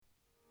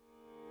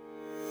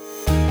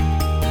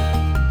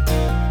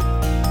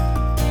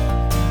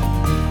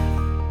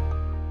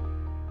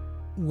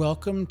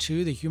Welcome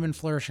to the Human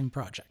Flourishing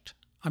Project.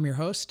 I'm your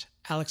host,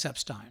 Alex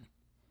Epstein.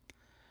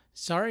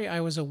 Sorry I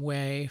was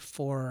away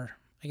for,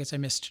 I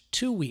missed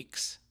 2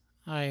 weeks.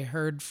 I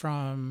heard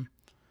from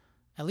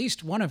at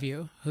least one of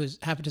you, who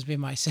happens to be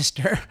my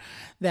sister,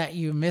 that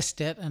you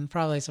missed it, and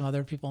probably some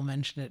other people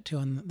mentioned it too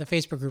in the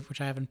Facebook group, which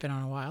I haven't been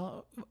on in a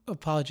while.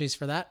 Apologies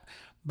for that.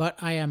 But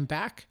I am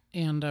back,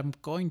 and I'm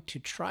going to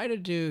try to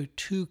do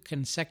 2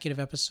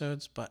 consecutive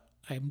episodes, but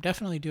I'm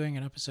definitely doing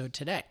an episode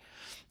today.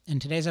 And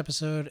today's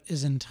episode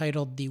is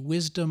entitled The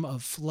Wisdom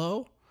of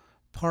Flow,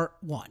 Part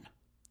 1.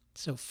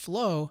 So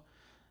Flow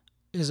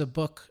is a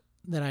book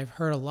that I've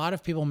heard a lot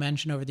of people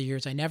mention over the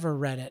years. I never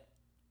read it.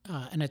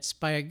 And it's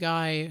by a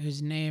guy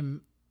whose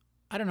name,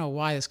 I don't know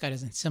why this guy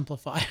doesn't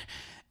simplify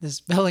the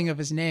spelling of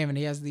his name. And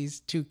he has these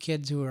 2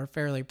 kids who are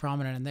fairly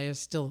prominent, and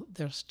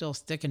they're still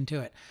sticking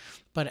to it.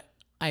 But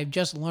I've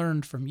just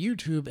learned from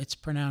YouTube, it's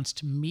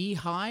pronounced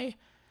Mihai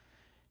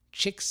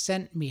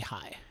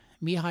Csikszentmihalyi.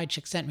 Mihai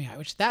Csikszentmihalyi,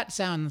 which that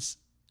sounds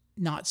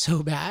not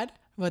so bad,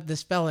 but the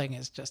spelling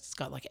is just, it's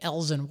got like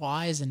L's and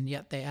Y's, and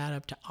yet they add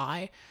up to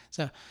I.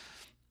 So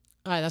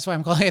that's why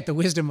I'm calling it the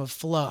wisdom of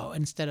flow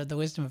instead of the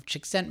wisdom of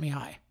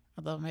Csikszentmihalyi.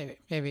 Although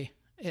maybe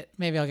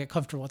I'll get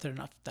comfortable with it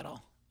enough that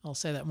I'll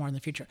say that more in the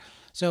future.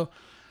 So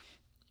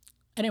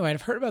anyway,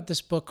 I've heard about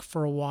this book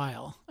for a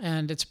while,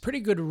 and it's a pretty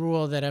good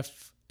rule that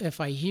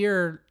if I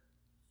hear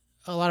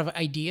a lot of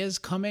ideas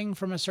coming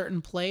from a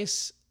certain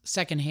place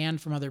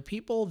secondhand from other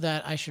people,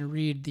 that I should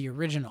read the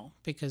original,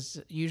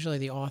 because usually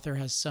the author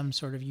has some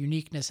sort of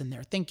uniqueness in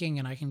their thinking,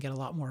 and I can get a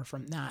lot more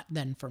from that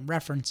than from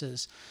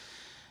references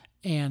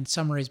and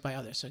summaries by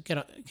others. So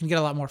can get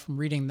a lot more from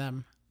reading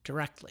them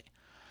directly.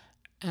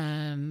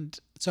 And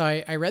so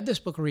I read this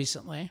book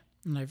recently,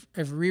 and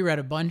I've reread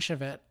a bunch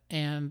of it,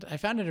 and I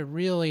found it a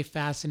really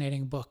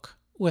fascinating book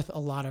with a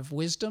lot of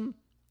wisdom,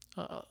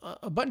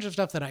 a bunch of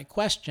stuff that I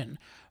question,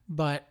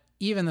 but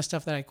even the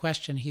stuff that I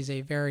question, he's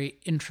a very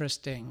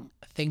interesting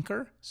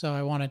thinker. So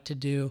I wanted to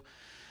do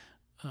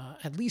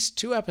at least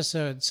 2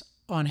 episodes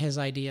on his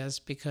ideas,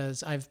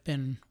 because I've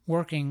been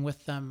working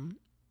with them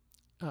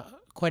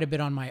quite a bit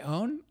on my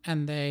own,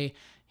 and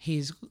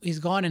he's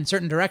gone in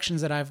certain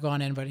directions that I've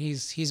gone in, but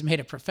he's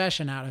made a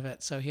profession out of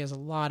it. So he has a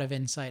lot of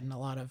insight and a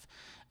lot of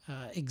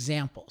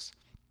examples.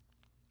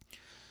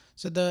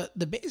 So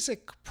the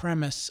basic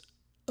premise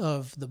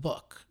of the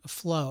book,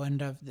 Flow, and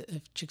of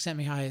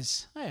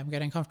Csikszentmihalyi's, I'm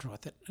getting comfortable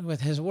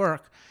with his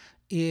work,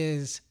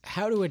 is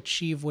how to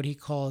achieve what he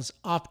calls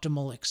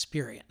optimal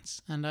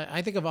experience. And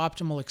I think of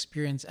optimal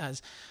experience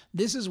as,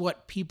 this is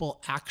what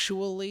people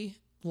actually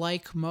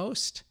like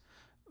most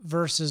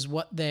versus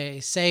what they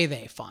say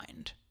they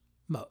find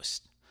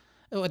most,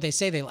 what they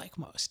say they like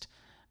most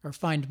or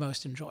find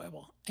most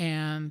enjoyable.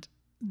 And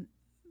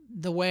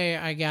the way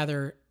I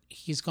gather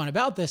he's gone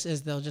about this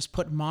is they'll just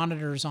put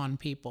monitors on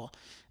people,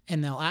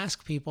 and they'll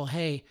ask people,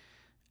 hey,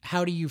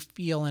 how do you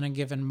feel in a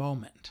given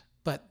moment?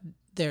 But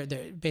they're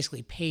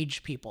basically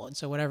page people. And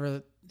so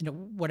whatever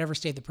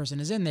state the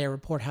person is in, they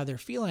report how they're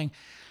feeling.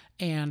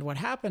 And what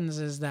happens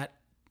is that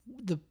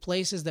the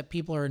places that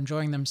people are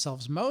enjoying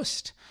themselves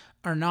most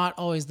are not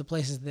always the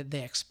places that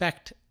they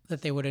expect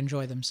that they would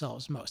enjoy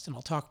themselves most. And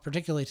I'll talk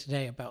particularly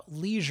today about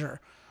leisure,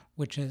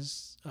 which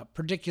is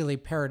particularly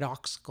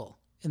paradoxical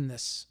in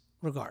this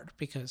regard,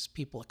 because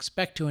people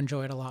expect to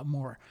enjoy it a lot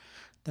more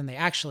than they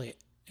actually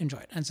enjoy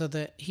it. And so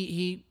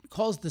he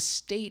calls the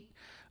state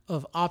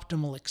of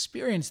optimal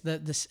experience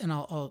this, and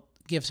I'll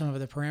give some of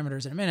the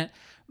parameters in a minute,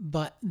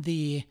 but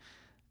the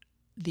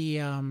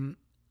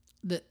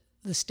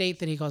state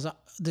that he calls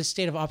the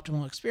state of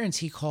optimal experience,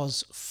 he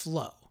calls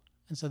flow.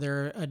 And so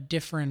there are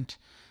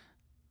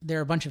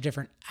a bunch of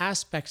different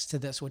aspects to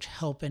this which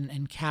help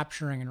in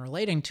capturing and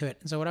relating to it.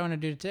 And so what I want to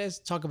do today is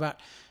talk about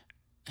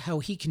how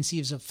he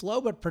conceives of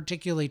flow, but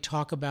particularly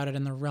talk about it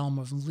in the realm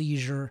of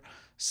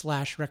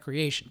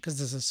leisure/recreation, because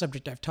this is a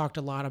subject I've talked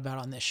a lot about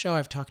on this show.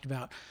 I've talked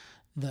about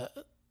the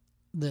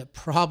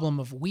problem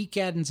of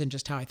weekends and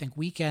just how I think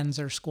weekends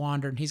are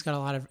squandered. And he's got a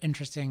lot of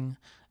interesting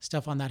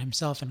stuff on that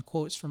himself and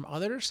quotes from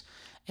others.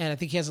 And I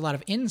think he has a lot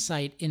of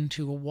insight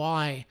into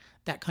why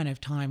that kind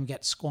of time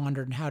gets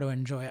squandered and how to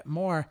enjoy it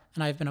more.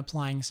 And I've been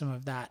applying some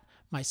of that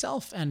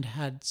myself and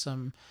had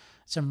some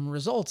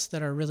results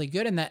that are really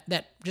good and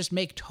that just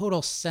make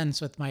total sense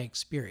with my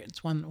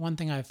experience. One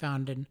thing I've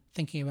found in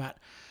thinking about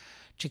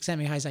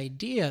Csikszentmihalyi's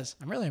ideas,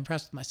 I'm really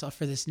impressed with myself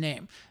for this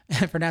name,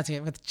 pronouncing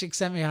it with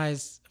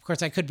Csikszentmihalyi's. Of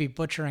course, I could be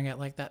butchering it,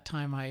 like that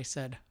time I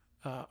said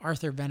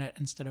Arthur Bennett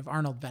instead of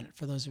Arnold Bennett,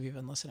 for those of you who've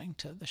been listening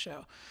to the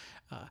show.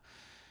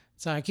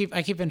 So I keep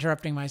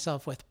interrupting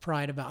myself with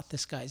pride about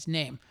this guy's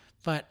name.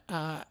 But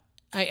I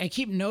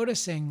keep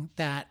noticing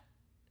that,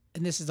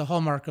 and this is the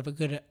hallmark of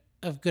good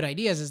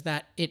ideas, is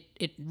that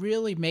it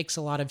really makes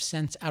a lot of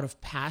sense out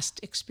of past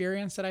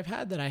experience that I've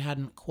had that I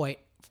hadn't quite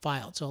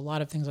filed. So a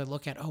lot of things I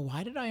look at,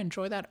 why did I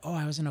enjoy that?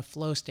 I was in a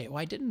flow state.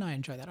 Why didn't I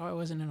enjoy that? I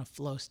wasn't in a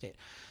flow state.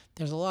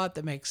 There's a lot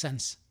that makes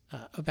sense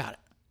about it.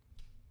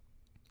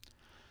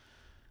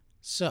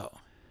 So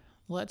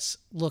let's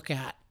look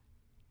at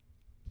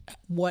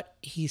what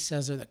he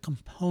says are the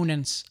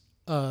components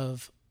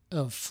of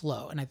of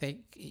flow. And I think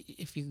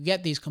if you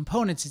get these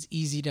components, it's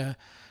easy to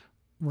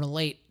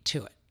relate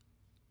to it.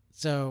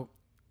 So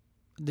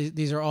this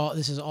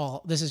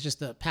is just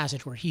the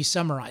passage where he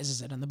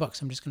summarizes it in the book.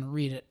 So I'm just going to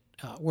read it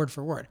word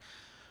for word.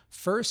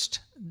 First,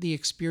 the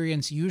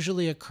experience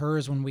usually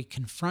occurs when we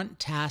confront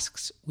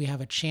tasks we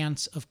have a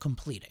chance of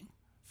completing.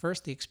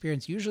 First, the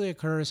experience usually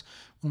occurs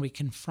when we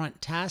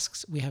confront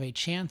tasks we have a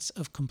chance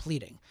of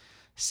completing.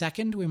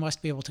 Second, we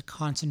must be able to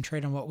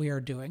concentrate on what we are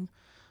doing.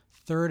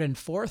 Third and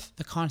fourth,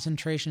 the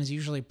concentration is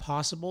usually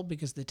possible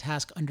because the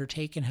task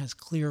undertaken has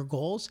clear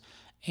goals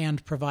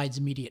and provides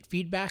immediate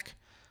feedback.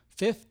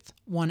 Fifth,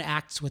 one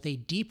acts with a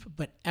deep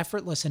but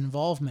effortless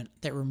involvement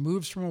that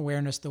removes from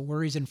awareness the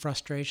worries and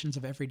frustrations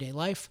of everyday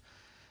life.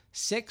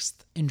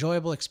 Sixth,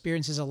 enjoyable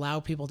experiences allow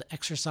people to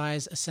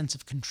exercise a sense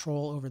of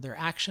control over their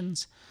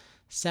actions.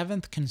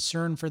 Seventh,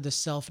 concern for the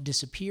self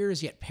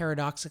disappears, yet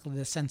paradoxically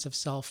the sense of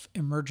self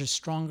emerges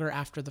stronger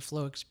after the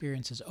flow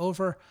experience is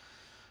over.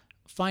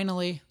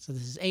 Finally, so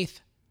this is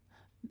eighth,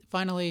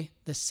 finally,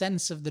 the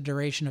sense of the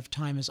duration of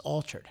time is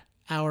altered.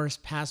 Hours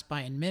pass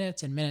by in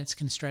minutes, and minutes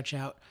can stretch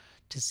out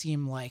to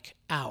seem like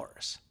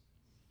hours.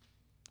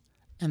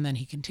 And then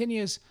he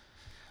continues,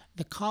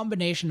 the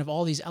combination of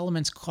all these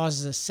elements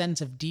causes a sense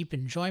of deep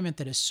enjoyment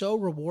that is so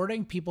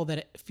rewarding, people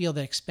that feel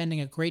that expending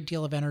a great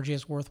deal of energy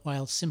is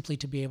worthwhile simply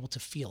to be able to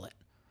feel it.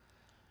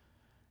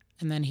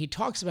 And then he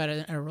talks about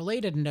it in a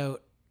related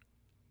note.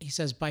 He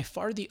says, by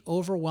far the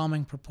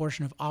overwhelming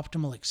proportion of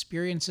optimal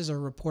experiences are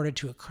reported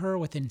to occur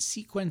within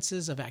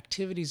sequences of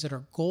activities that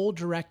are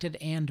goal-directed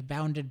and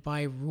bounded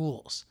by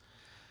rules.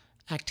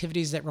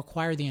 Activities that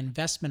require the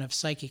investment of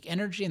psychic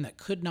energy and that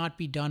could not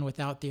be done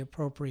without the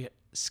appropriate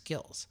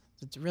skills.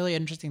 So it's really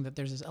interesting that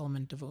there's this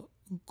element of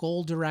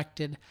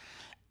goal-directed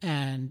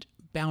and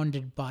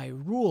bounded by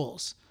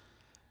rules.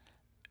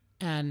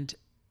 And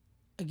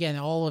again,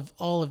 all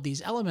of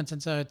these elements.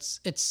 And so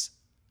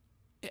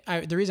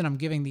the reason I'm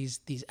giving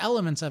these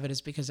elements of it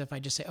is because if I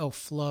just say, oh,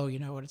 flow, you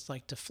know what it's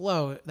like to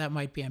flow, that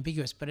might be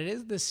ambiguous. But it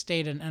is this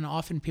state, and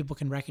often people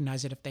can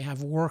recognize it if they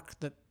have work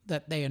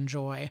that they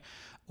enjoy,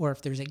 or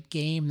if there's a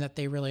game that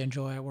they really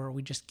enjoy, where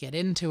we just get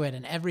into it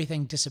and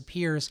everything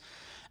disappears.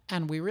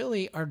 And we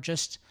really are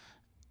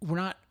we're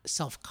not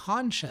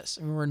self-conscious.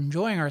 We're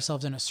enjoying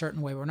ourselves in a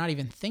certain way. We're not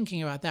even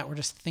thinking about that. We're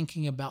just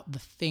thinking about the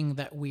thing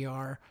that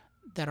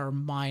our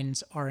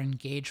minds are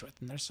engaged with.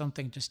 And there's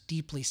something just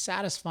deeply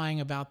satisfying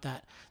about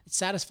that. It's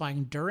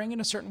satisfying during in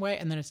a certain way,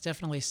 and then it's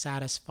definitely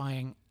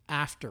satisfying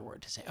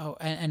afterward to say, oh,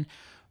 and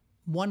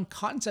one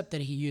concept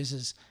that he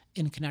uses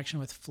in connection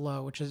with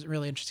flow, which is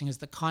really interesting, is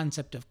the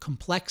concept of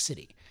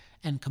complexity.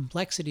 And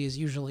complexity is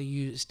usually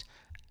used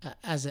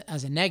as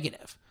a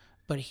negative,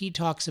 but he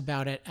talks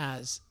about it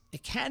as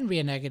it can be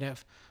a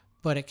negative,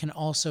 but it can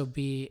also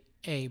be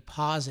a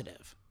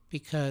positive,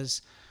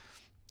 because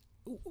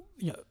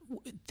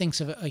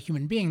thinks of a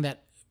human being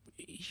that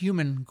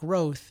human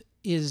growth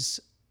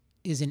is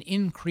an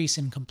increase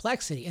in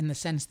complexity, in the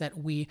sense that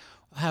we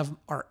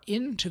are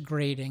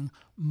integrating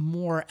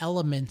more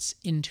elements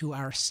into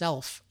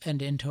ourself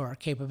and into our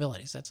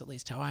capabilities. That's at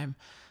least how I'm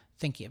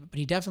thinking of it. But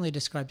he definitely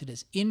described it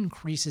as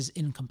increases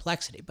in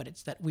complexity. But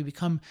it's that we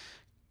become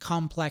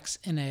complex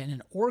in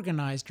an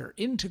organized or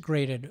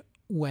integrated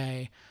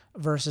way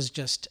versus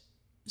just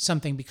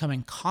something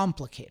becoming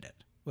complicated,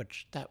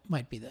 which that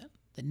might be the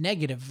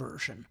negative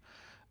version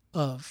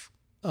of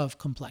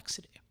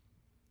complexity.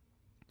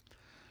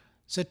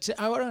 So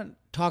I want to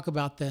talk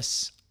about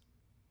this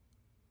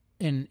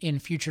in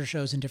future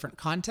shows in different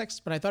contexts,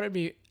 but I thought it'd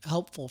be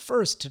helpful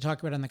first to talk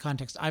about it in the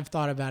context I've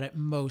thought about it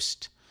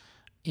most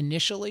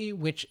initially,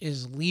 which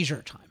is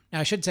leisure time.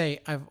 Now, I should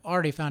say I've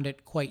already found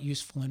it quite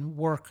useful in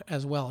work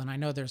as well, and I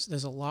know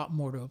there's a lot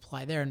more to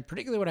apply there. And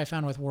particularly what I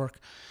found with work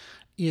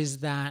is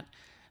that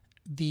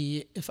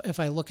if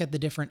I look at the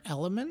different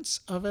elements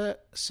of it,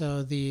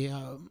 so the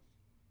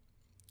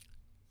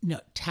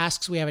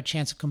tasks we have a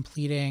chance of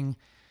completing,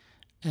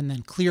 and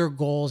then clear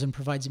goals and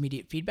provides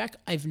immediate feedback.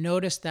 I've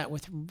noticed that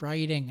with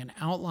writing and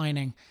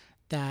outlining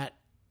that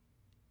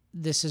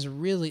this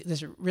really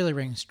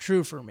rings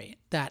true for me,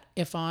 that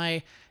if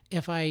I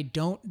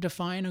don't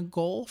define a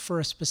goal for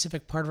a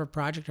specific part of a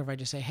project, or if I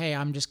just say, hey,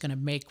 I'm just going to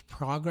make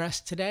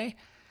progress today,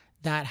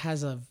 that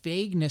has a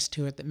vagueness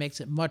to it that makes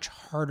it much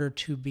harder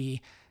to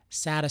be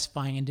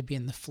satisfying and to be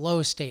in the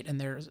flow state.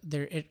 And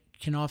it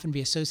can often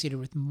be associated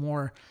with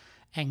more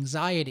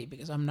anxiety,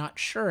 because I'm not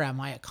sure,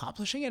 am I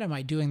accomplishing it? Am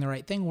I doing the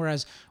right thing?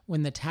 Whereas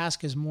when the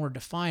task is more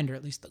defined, or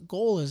at least the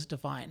goal is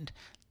defined,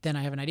 then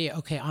I have an idea,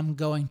 okay, I'm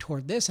going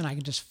toward this, and I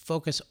can just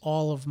focus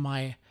all of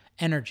my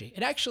energy.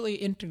 It actually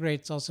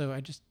integrates also,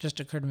 it just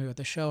occurred to me with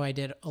a show I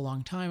did a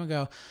long time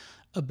ago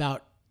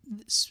about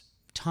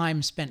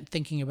time spent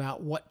thinking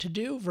about what to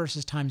do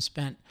versus time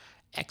spent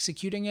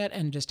executing it,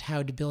 and just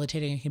how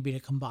debilitating it can be to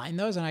combine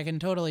those. And I can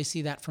totally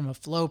see that from a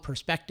flow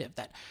perspective,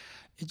 that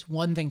it's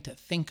one thing to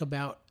think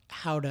about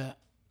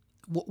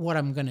what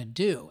I'm going to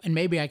do. And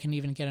maybe I can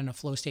even get in a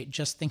flow state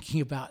just thinking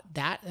about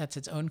that. That's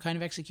its own kind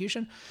of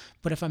execution.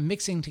 But if I'm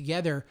mixing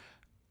together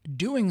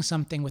doing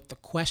something with the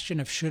question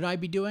of should I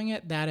be doing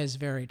it, that is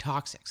very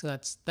toxic. So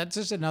that's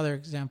just another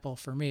example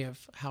for me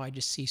of how I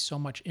just see so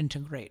much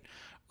integrate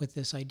with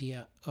this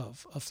idea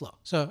of flow.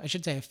 So I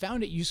should say I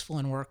found it useful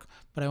in work,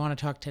 but I want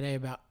to talk today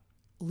about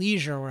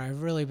leisure, where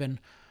I've really been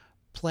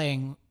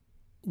playing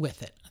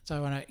with it. So I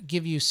want to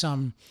give you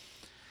some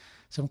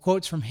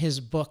quotes from his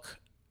book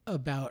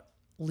about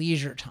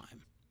leisure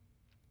time.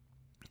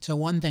 So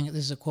one thing, this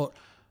is a quote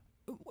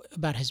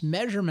about his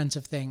measurements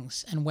of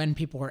things and when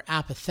people were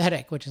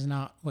apathetic, which is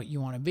not what you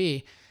want to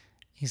be.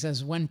 He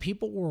says, when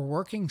people were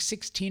working,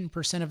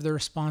 16% of the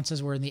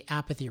responses were in the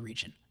apathy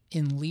region.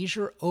 In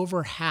leisure,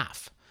 over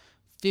half,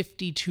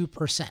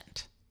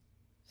 52%.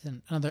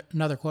 And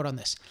another quote on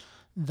this.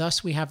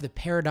 Thus, we have the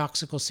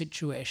paradoxical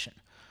situation.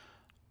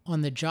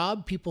 On the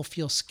job, people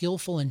feel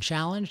skillful and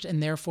challenged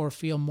and therefore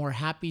feel more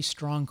happy,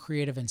 strong,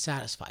 creative, and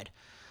satisfied.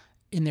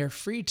 In their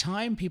free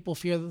time, people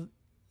feel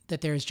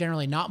that there is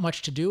generally not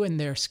much to do and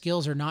their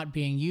skills are not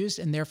being used,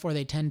 and therefore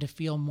they tend to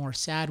feel more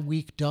sad,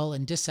 weak, dull,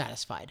 and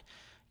dissatisfied.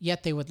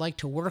 Yet they would like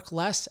to work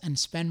less and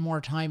spend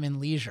more time in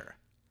leisure.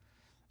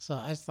 So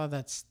I thought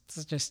that's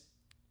just,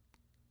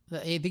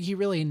 I think he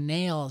really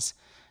nails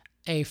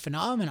a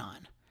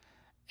phenomenon.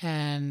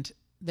 And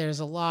there's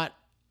a lot,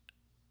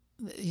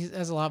 he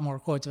has a lot more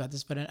quotes about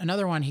this, but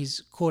another one,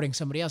 he's quoting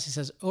somebody else. He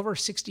says, over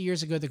 60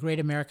 years ago, the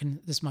great American,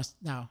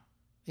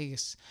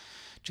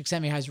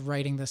 Csikszentmihalyi's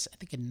writing this, I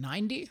think, in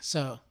 90.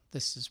 So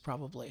this is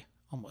probably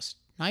almost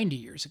 90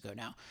 years ago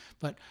now.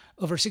 But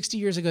over 60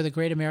 years ago, the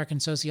great American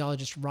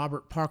sociologist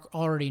Robert Park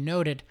already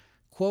noted,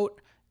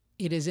 quote,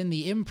 it is in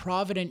the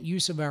improvident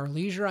use of our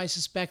leisure, I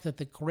suspect, that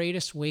the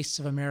greatest wastes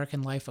of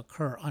American life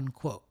occur,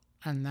 unquote.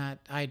 And that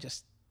I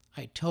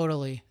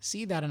totally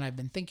see that, and I've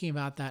been thinking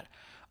about that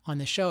on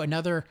the show.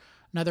 Another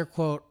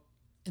quote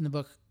in the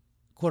book,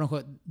 quote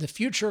unquote, the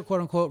future,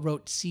 quote unquote,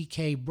 wrote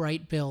C.K.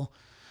 Brightbill,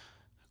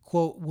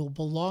 quote, will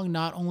belong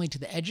not only to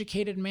the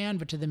educated man,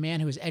 but to the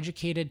man who is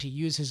educated to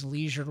use his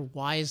leisure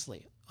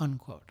wisely,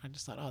 unquote. I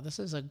just thought, oh, this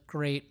is a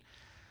great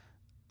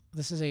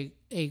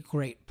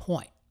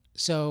point.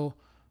 So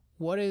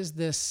what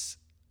does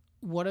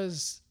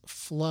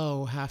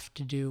flow have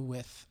to do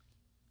with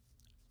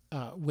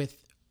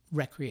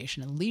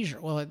recreation and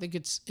leisure? Well, I think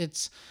it's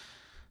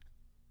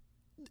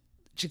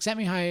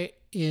Csikszentmihalyi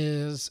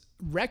is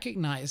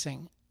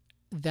recognizing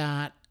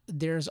that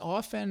there's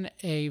often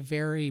a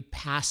very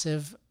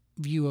passive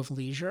view of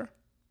leisure.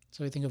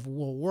 So we think of,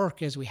 well,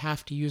 work is we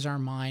have to use our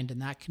mind,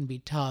 and that can be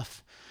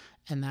tough,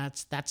 and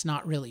that's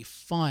not really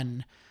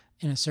fun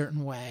in a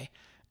certain way.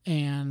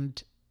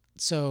 And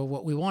so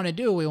what we want to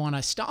do, we want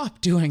to stop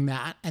doing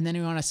that, and then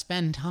we want to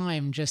spend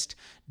time just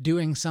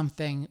doing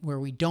something where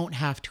we don't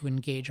have to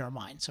engage our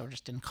mind. So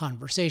just in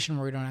conversation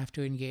where we don't have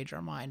to engage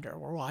our mind, or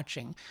we're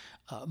watching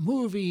a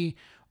movie,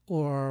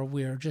 or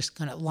we're just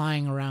kind of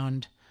lying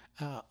around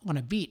on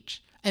a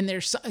beach. And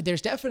there's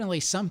definitely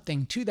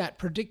something to that,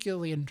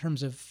 particularly in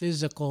terms of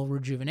physical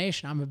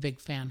rejuvenation. I'm a big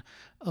fan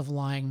of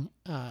lying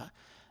on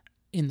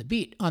the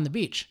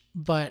beach,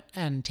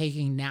 and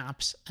taking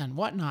naps and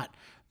whatnot.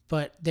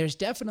 But there's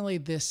definitely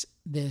this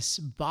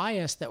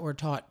bias that we're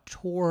taught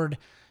toward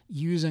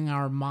using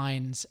our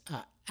minds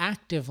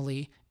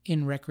actively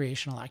in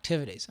recreational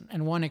activities.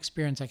 And one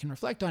experience I can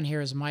reflect on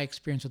here is my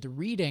experience with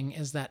reading,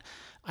 is that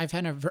I've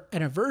had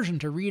an aversion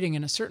to reading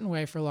in a certain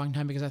way for a long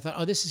time, because I thought,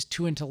 oh, this is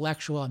too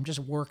intellectual. I'm just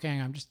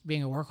working. I'm just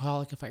being a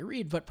workaholic if I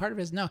read. But part of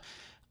it is, no,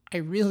 I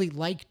really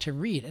like to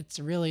read. It's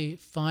really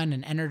fun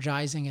and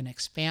energizing and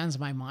expands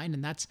my mind.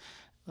 And that's,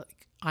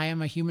 like, I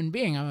am a human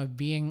being. I'm a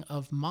being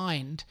of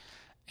mind.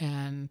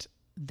 And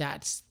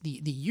that's the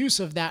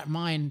use of that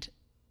mind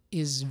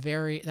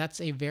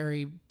that's a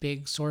very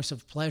big source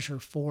of pleasure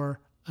for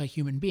a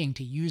human being,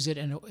 to use it,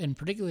 and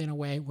particularly in a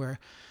way where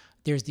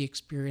there's the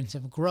experience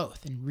of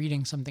growth, and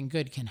reading something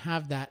good can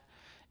have that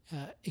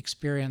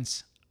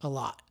experience a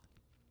lot.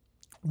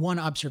 One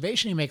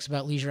observation he makes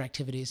about leisure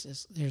activities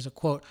is, there's a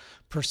quote,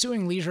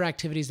 pursuing leisure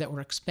activities that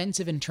were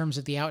expensive in terms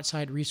of the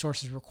outside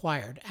resources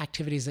required,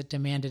 activities that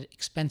demanded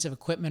expensive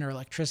equipment or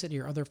electricity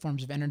or other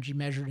forms of energy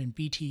measured in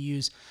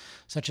BTUs,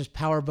 such as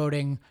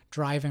powerboating,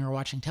 driving, or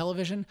watching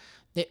television,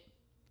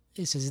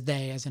 this is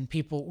they, as in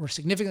people, were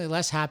significantly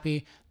less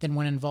happy than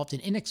when involved in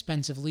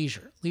inexpensive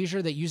leisure.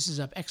 Leisure that uses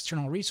up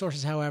external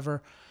resources,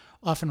 however,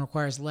 often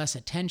requires less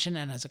attention,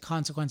 and as a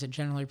consequence, it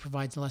generally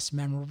provides less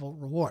memorable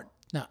reward.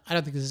 Now, I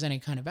don't think this is any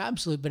kind of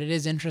absolute, but it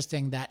is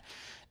interesting that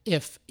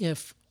if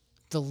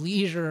the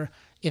leisure,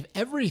 if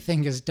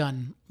everything is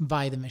done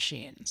by the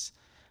machines,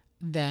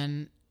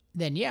 then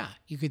yeah,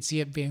 you could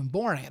see it being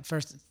boring. At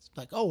first, it's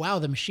like, oh wow,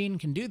 the machine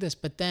can do this,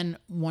 but then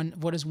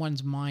what is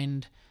one's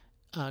mind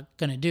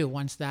going to do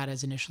once that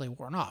is initially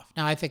worn off?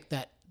 Now, I think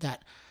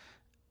that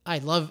I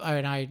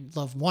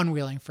love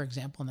one-wheeling, for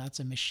example, and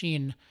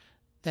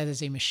that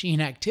is a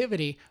machine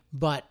activity,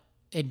 but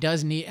it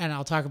does need, and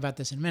I'll talk about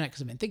this in a minute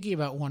because I've been thinking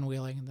about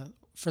one-wheeling.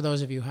 For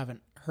those of you who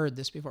haven't heard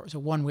this before, so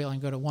one-wheeling,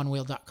 go to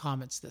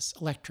onewheel.com. It's this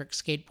electric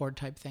skateboard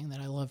type thing that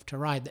I love to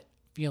ride that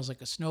feels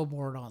like a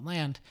snowboard on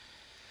land.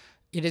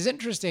 It is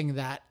interesting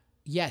that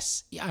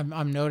yes,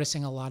 I'm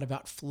noticing a lot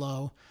about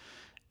flow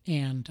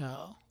and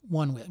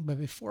one wheel. But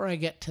before I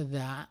get to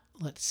that,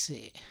 let's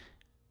see.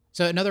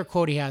 So another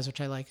quote he has,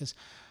 which I like, is,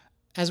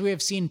 "As we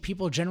have seen,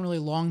 people generally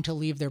long to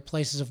leave their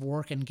places of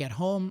work and get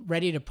home,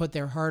 ready to put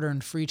their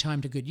hard-earned free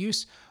time to good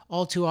use.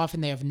 All too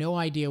often, they have no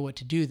idea what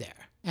to do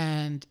there."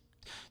 And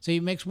so he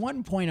makes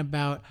one point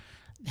about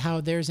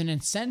how there's an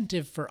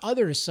incentive for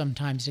others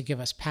sometimes to give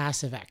us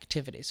passive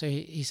activity. So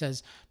he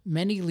says,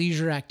 "Many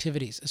leisure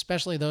activities,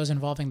 especially those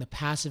involving the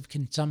passive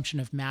consumption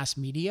of mass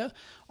media,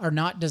 are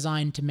not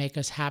designed to make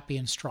us happy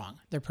and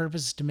strong. Their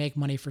purpose is to make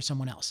money for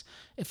someone else.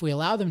 If we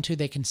allow them to,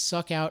 they can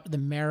suck out the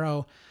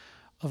marrow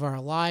of our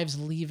lives,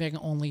 leaving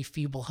only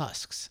feeble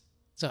husks."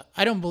 So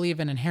I don't believe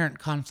in inherent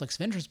conflicts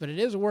of interest, but it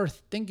is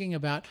worth thinking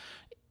about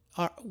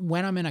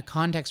when I'm in a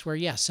context where,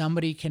 yeah,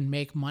 somebody can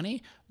make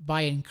money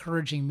by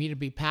encouraging me to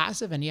be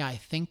passive. And yeah, I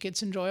think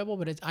it's enjoyable,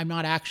 but I'm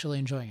not actually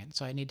enjoying it.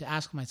 So I need to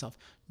ask myself,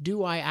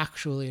 do I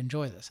actually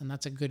enjoy this? And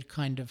that's a good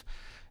kind of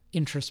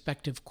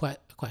introspective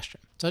question.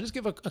 So I'll just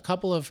give a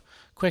couple of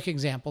quick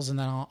examples, and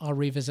then I'll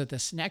revisit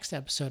this next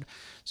episode.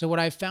 So what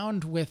I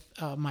found with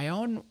my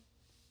own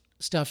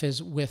stuff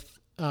is with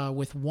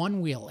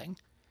one wheeling.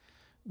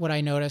 What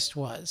I noticed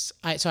was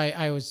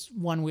I was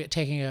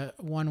taking a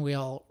one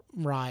wheel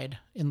ride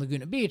in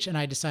Laguna Beach, and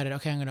I decided,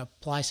 okay, I'm going to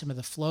apply some of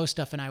the flow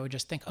stuff, and I would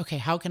just think, okay,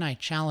 how can I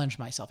challenge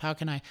myself? How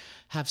can I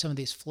have some of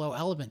these flow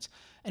elements?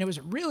 And it was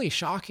really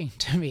shocking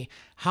to me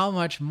how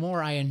much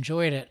more I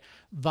enjoyed it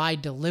by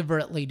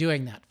deliberately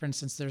doing that. For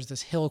instance, there's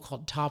this hill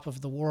called Top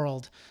of the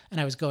World, and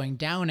I was going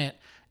down it,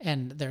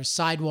 and there's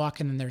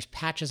sidewalk, and then there's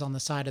patches on the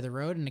side of the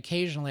road, and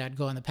occasionally I'd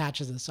go on the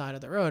patches on the side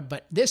of the road.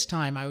 But this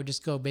time I would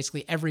just go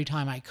basically every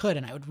time I could,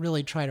 and I would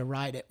really try to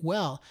ride it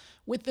well,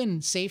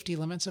 within safety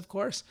limits, of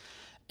course.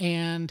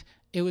 And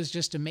it was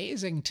just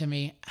amazing to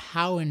me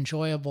how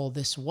enjoyable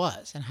this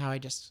was, and how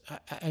I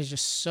was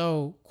just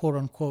so, quote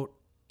unquote,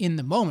 in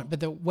the moment. But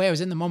the way I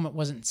was in the moment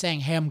wasn't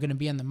saying, hey, I'm going to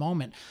be in the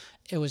moment.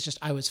 It was just,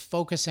 I was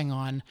focusing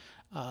on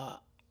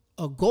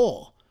a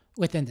goal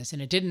within this,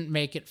 and it didn't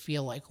make it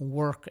feel like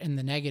work in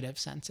the negative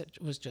sense. It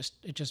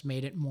just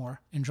made it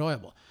more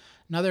enjoyable.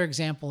 Another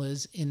example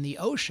is in the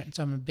ocean.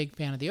 So I'm a big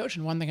fan of the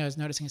ocean. One thing I was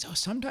noticing is,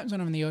 sometimes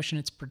when I'm in the ocean,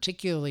 it's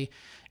particularly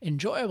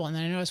enjoyable. And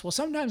then I noticed, well,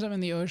 sometimes I'm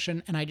in the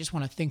ocean and I just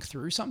want to think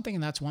through something,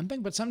 and that's one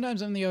thing. But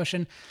sometimes I'm in the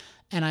ocean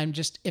and I'm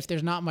just, if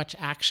there's not much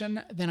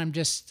action, then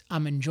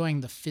I'm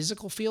enjoying the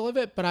physical feel of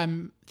it, but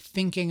I'm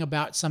thinking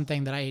about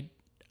something that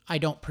I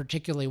don't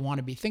particularly want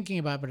to be thinking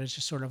about, but it's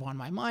just sort of on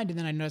my mind. And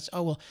then I noticed,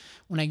 oh, well,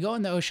 when I go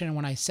in the ocean and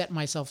when I set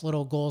myself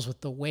little goals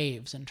with the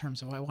waves in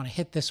terms of, I want to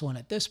hit this one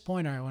at this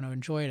point, or I want to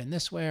enjoy it in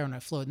this way, or I want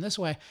to float in this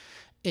way,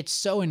 it's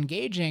so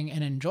engaging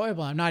and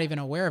enjoyable. I'm not even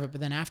aware of it.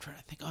 But then after,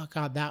 I think, oh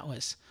God, that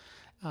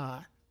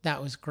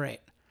was great.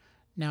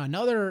 Now,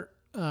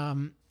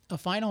 a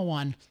final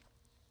one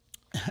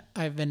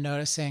I've been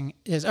noticing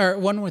is, or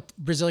one with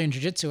Brazilian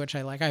Jiu-Jitsu, which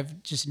I like.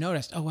 I've just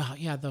noticed, oh wow,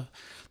 yeah,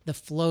 the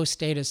flow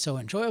state is so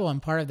enjoyable, and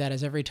part of that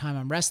is every time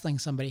I'm wrestling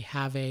somebody,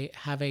 have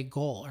a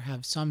goal or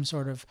have some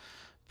sort of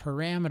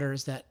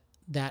parameters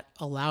that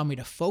allow me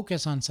to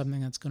focus on something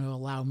that's going to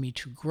allow me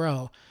to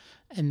grow,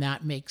 and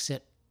that makes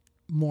it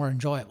more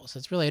enjoyable. So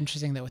it's really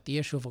interesting that with the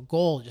issue of a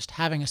goal, just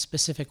having a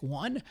specific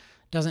one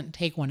doesn't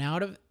take one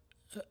out of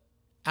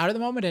the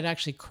moment. It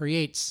actually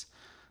creates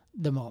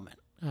the moment.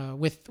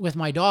 With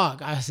my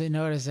dog, I was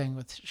noticing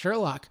with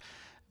Sherlock,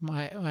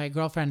 my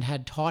girlfriend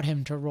had taught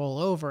him to roll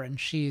over, and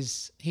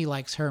he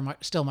likes her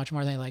still much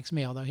more than he likes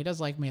me, although he does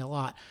like me a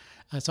lot.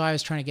 So I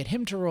was trying to get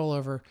him to roll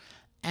over,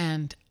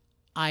 and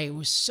I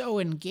was so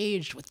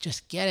engaged with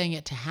just getting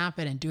it to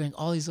happen and doing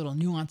all these little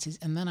nuances,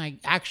 and then I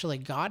actually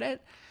got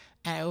it,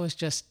 and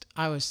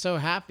I was so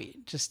happy.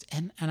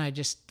 And I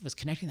just was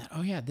connecting that,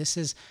 oh yeah, this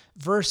is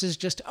versus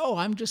just, oh,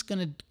 I'm just going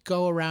to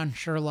go around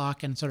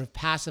Sherlock and sort of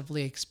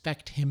passively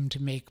expect him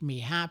to make me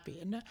happy.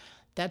 And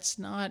that's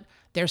not,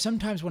 there's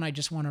sometimes when I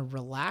just want to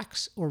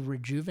relax or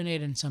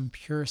rejuvenate in some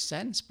pure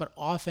sense, but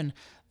often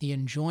the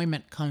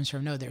enjoyment comes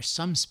from, no, there's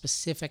some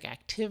specific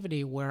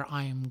activity where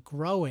I am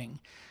growing,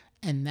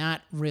 and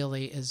that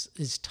really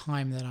is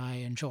time that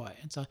I enjoy.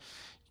 And so you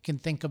can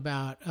think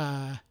about,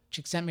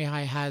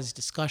 Csikszentmihalyi has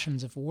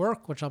discussions of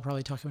work, which I'll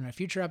probably talk about in a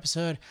future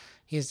episode.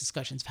 He has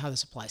discussions of how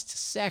this applies to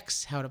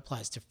sex, how it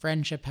applies to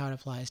friendship, how it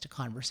applies to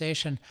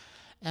conversation.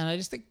 And I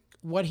just think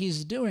what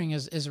he's doing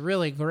is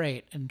really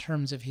great in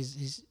terms of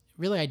he's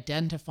really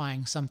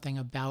identifying something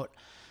about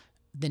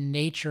the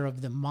nature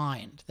of the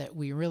mind, that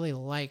we really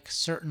like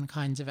certain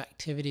kinds of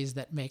activities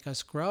that make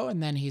us grow,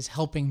 and then he's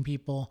helping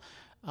people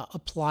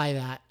apply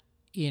that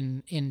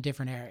in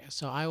different areas.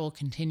 So I will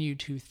continue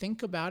to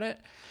think about it,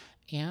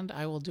 and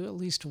I will do at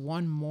least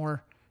one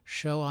more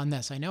show on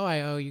this. I know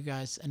I owe you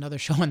guys another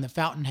show on the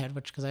Fountainhead,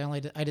 because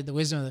I did the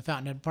Wisdom of the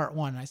Fountainhead part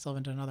 1, and I still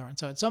haven't done another one.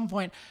 So at some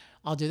point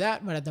I'll do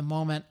that, but at the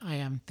moment I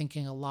am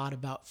thinking a lot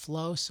about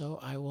flow, so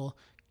I will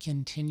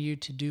continue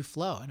to do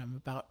flow. And I'm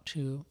about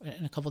to,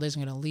 in a couple of days,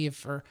 I'm going to leave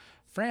for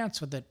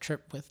France with a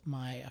trip with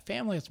my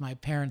family. It's my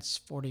parents'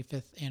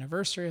 45th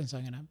anniversary, and so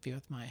I'm going to be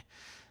with my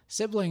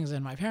siblings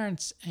and my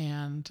parents,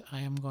 and I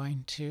am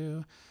going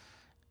to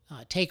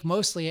take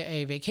mostly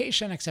a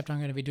vacation, except I'm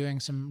going to be doing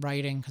some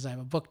writing because I have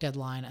a book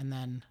deadline, and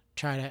then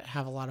try to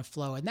have a lot of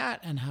flow in that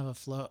and have a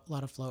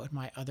lot of flow in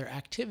my other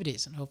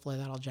activities. And hopefully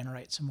that'll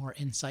generate some more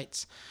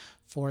insights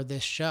for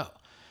this show.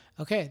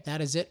 Okay,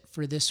 that is it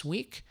for this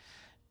week.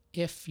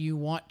 If you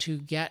want to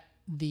get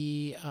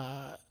the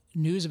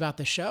news about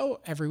the show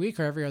every week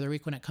or every other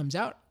week when it comes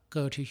out,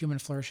 go to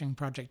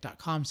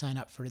humanflourishingproject.com, sign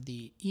up for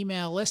the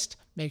email list.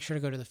 Make sure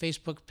to go to the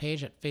Facebook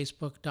page at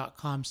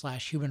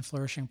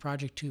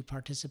facebook.com/humanflourishingproject to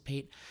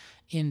participate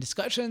in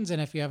discussions.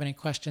 And if you have any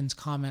questions,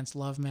 comments,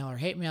 love mail, or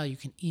hate mail, you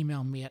can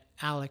email me at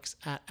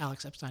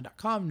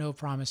alex@alexepstein.com. No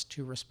promise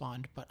to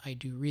respond, but I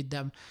do read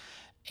them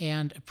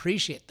and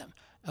appreciate them.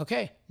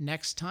 Okay,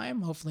 next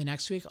time, hopefully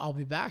next week, I'll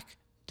be back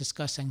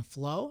discussing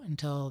flow.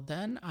 Until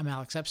then, I'm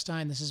Alex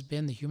Epstein. This has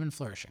been the Human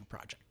Flourishing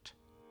Project.